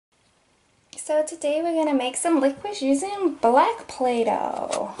So today we're going to make some liquorice using black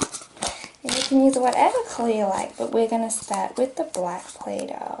Play-Doh. And you can use whatever color you like, but we're going to start with the black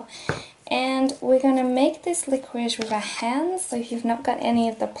Play-Doh. And we're going to make this licorice with our hands, so if you've not got any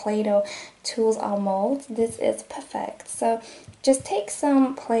of the Play-Doh tools or molds, this is perfect. So just take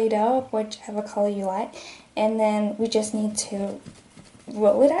some Play-Doh, whichever color you like, and then we just need to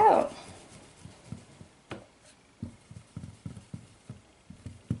roll it out.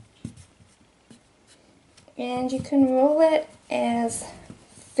 And you can roll it as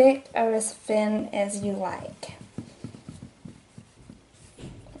thick or as thin as you like.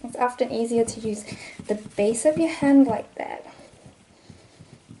 It's often easier to use the base of your hand like that.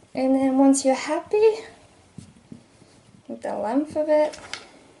 And then once you're happy with the length of it,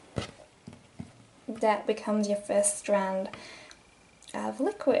 that becomes your first strand of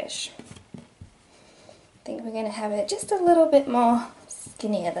licorice. I think we're going to have it just a little bit more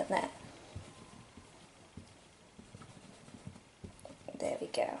skinnier than that. There we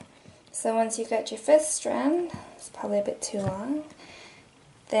go. So once you've got your first strand, it's probably a bit too long,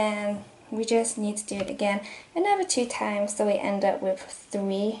 then we just need to do it again another 2 times so we end up with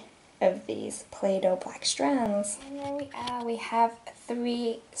 3 of these Play-Doh black strands. And there we are, we have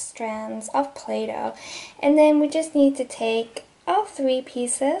 3 strands of Play-Doh. And then we just need to take all 3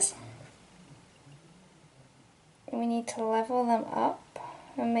 pieces. We need to level them up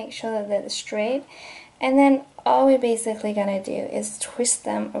and make sure that they're straight. And then all we're basically going to do is twist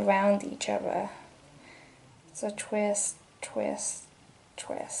them around each other. So twist, twist,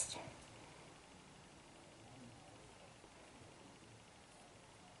 twist.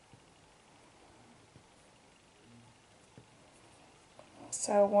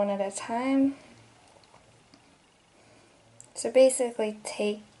 So one at a time. So basically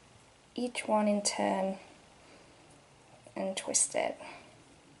take each one in turn and twist it.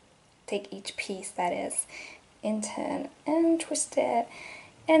 Take each piece, that is, in turn and twist it,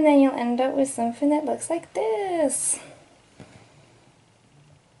 and then you'll end up with something that looks like this.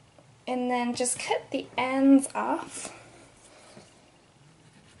 And then just cut the ends off.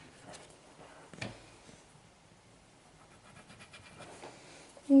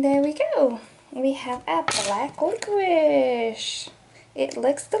 And there we go. We have our black licorice. It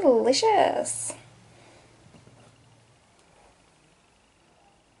looks delicious.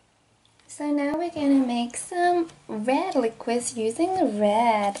 So now we're going to make some red licorice using the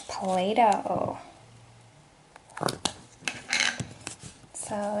red Play-Doh.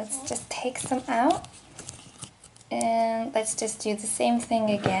 So let's just take some out and let's just do the same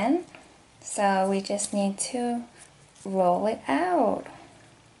thing again. So we just need to roll it out.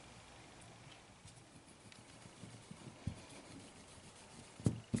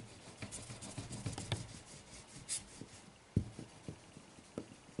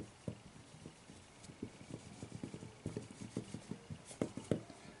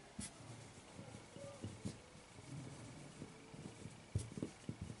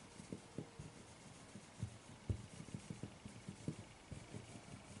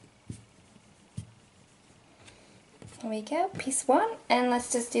 There we go, piece 1, and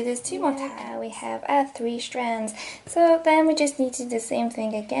let's just do this 2 more times. We have our 3 strands, so then we just need to do the same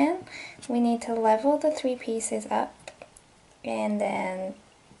thing again. We need to level the 3 pieces up and then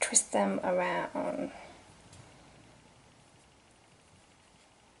twist them around.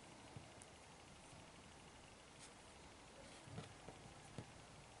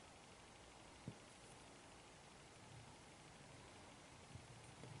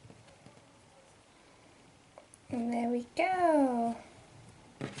 And there we go.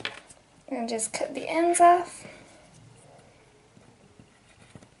 And just cut the ends off.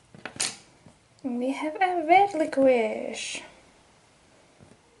 And we have our red licorice.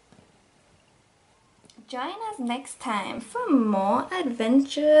 Join us next time for more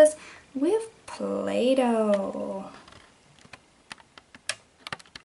adventures with Play-Doh.